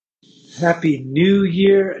Happy New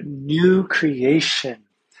Year, new creation.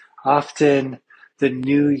 Often the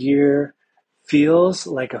new year feels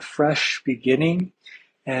like a fresh beginning,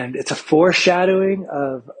 and it's a foreshadowing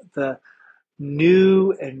of the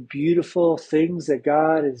new and beautiful things that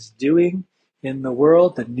God is doing in the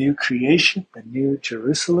world, the new creation, the new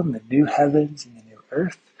Jerusalem, the new heavens and the new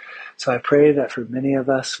earth. So I pray that for many of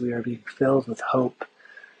us, we are being filled with hope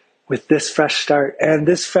with this fresh start. And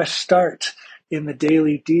this fresh start in the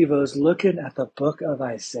daily Devos, looking at the book of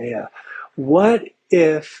Isaiah. What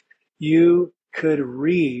if you could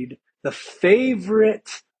read the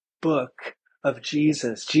favorite book of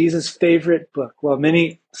Jesus' favorite book? Well,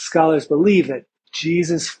 many scholars believe that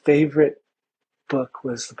Jesus' favorite book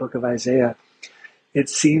was the book of Isaiah. It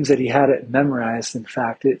seems that he had it memorized, in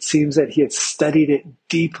fact. It seems that he had studied it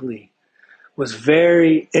deeply, was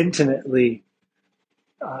very intimately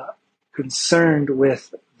concerned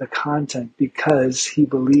with the content because he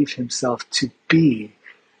believed himself to be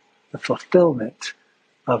the fulfillment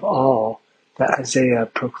of all that Isaiah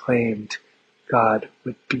proclaimed God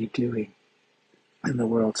would be doing in the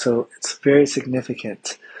world. So it's very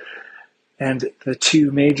significant. And the two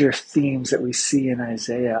major themes that we see in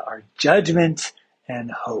Isaiah are judgment and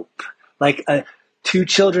hope. Like two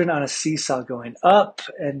children on a seesaw going up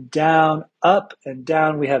and down,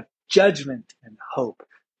 we have judgment and hope.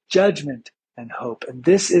 Judgment and hope. And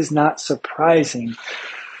this is not surprising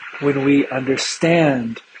when we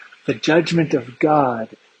understand the judgment of God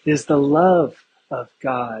is the love of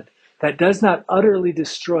God that does not utterly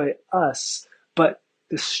destroy us, but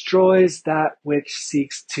destroys that which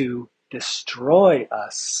seeks to destroy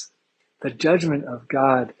us. The judgment of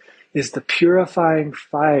God is the purifying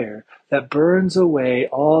fire that burns away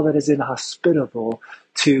all that is inhospitable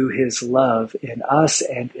to his love in us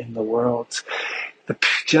and in the world. The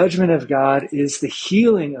judgment of God is the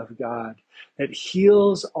healing of God that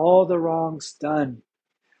heals all the wrongs done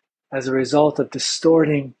as a result of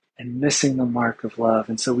distorting and missing the mark of love.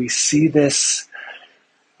 And so we see this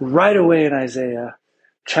right away in Isaiah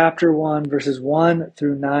chapter 1, verses 1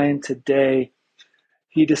 through 9 today.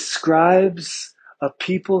 He describes a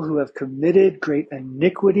people who have committed great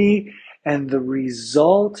iniquity, and the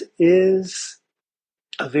result is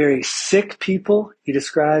a very sick people. He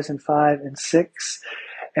describes in 5 and 6.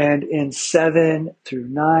 And in 7 through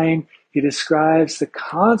 9, he describes the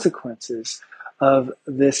consequences of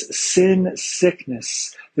this sin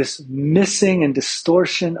sickness, this missing and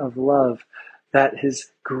distortion of love that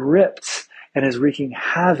has gripped and is wreaking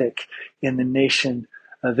havoc in the nation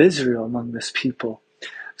of Israel among this people.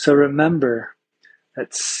 So remember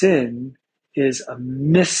that sin is a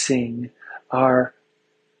missing our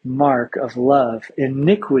mark of love.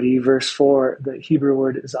 Iniquity, verse 4, the Hebrew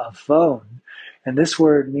word is avon. And this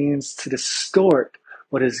word means to distort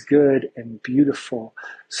what is good and beautiful.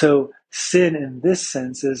 So sin in this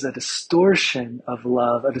sense is a distortion of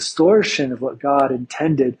love, a distortion of what God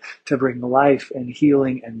intended to bring life and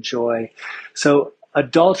healing and joy. So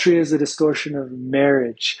adultery is a distortion of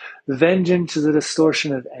marriage. Vengeance is a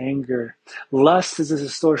distortion of anger. Lust is a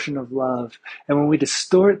distortion of love. And when we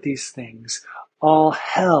distort these things, all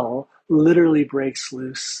hell literally breaks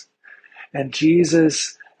loose. And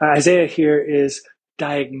Isaiah here is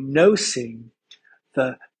diagnosing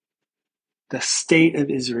the state of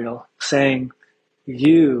Israel, saying,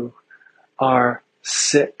 you are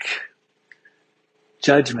sick.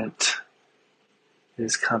 Judgment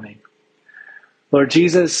is coming. Lord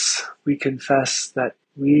Jesus, we confess that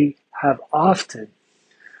we have often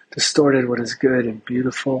distorted what is good and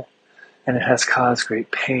beautiful, and it has caused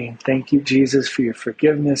great pain. Thank you, Jesus, for your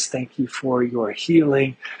forgiveness. Thank you for your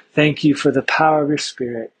healing. Thank you for the power of your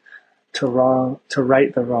Spirit to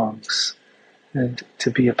right the wrongs and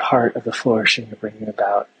to be a part of the flourishing you're bringing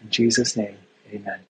about. In Jesus' name, amen.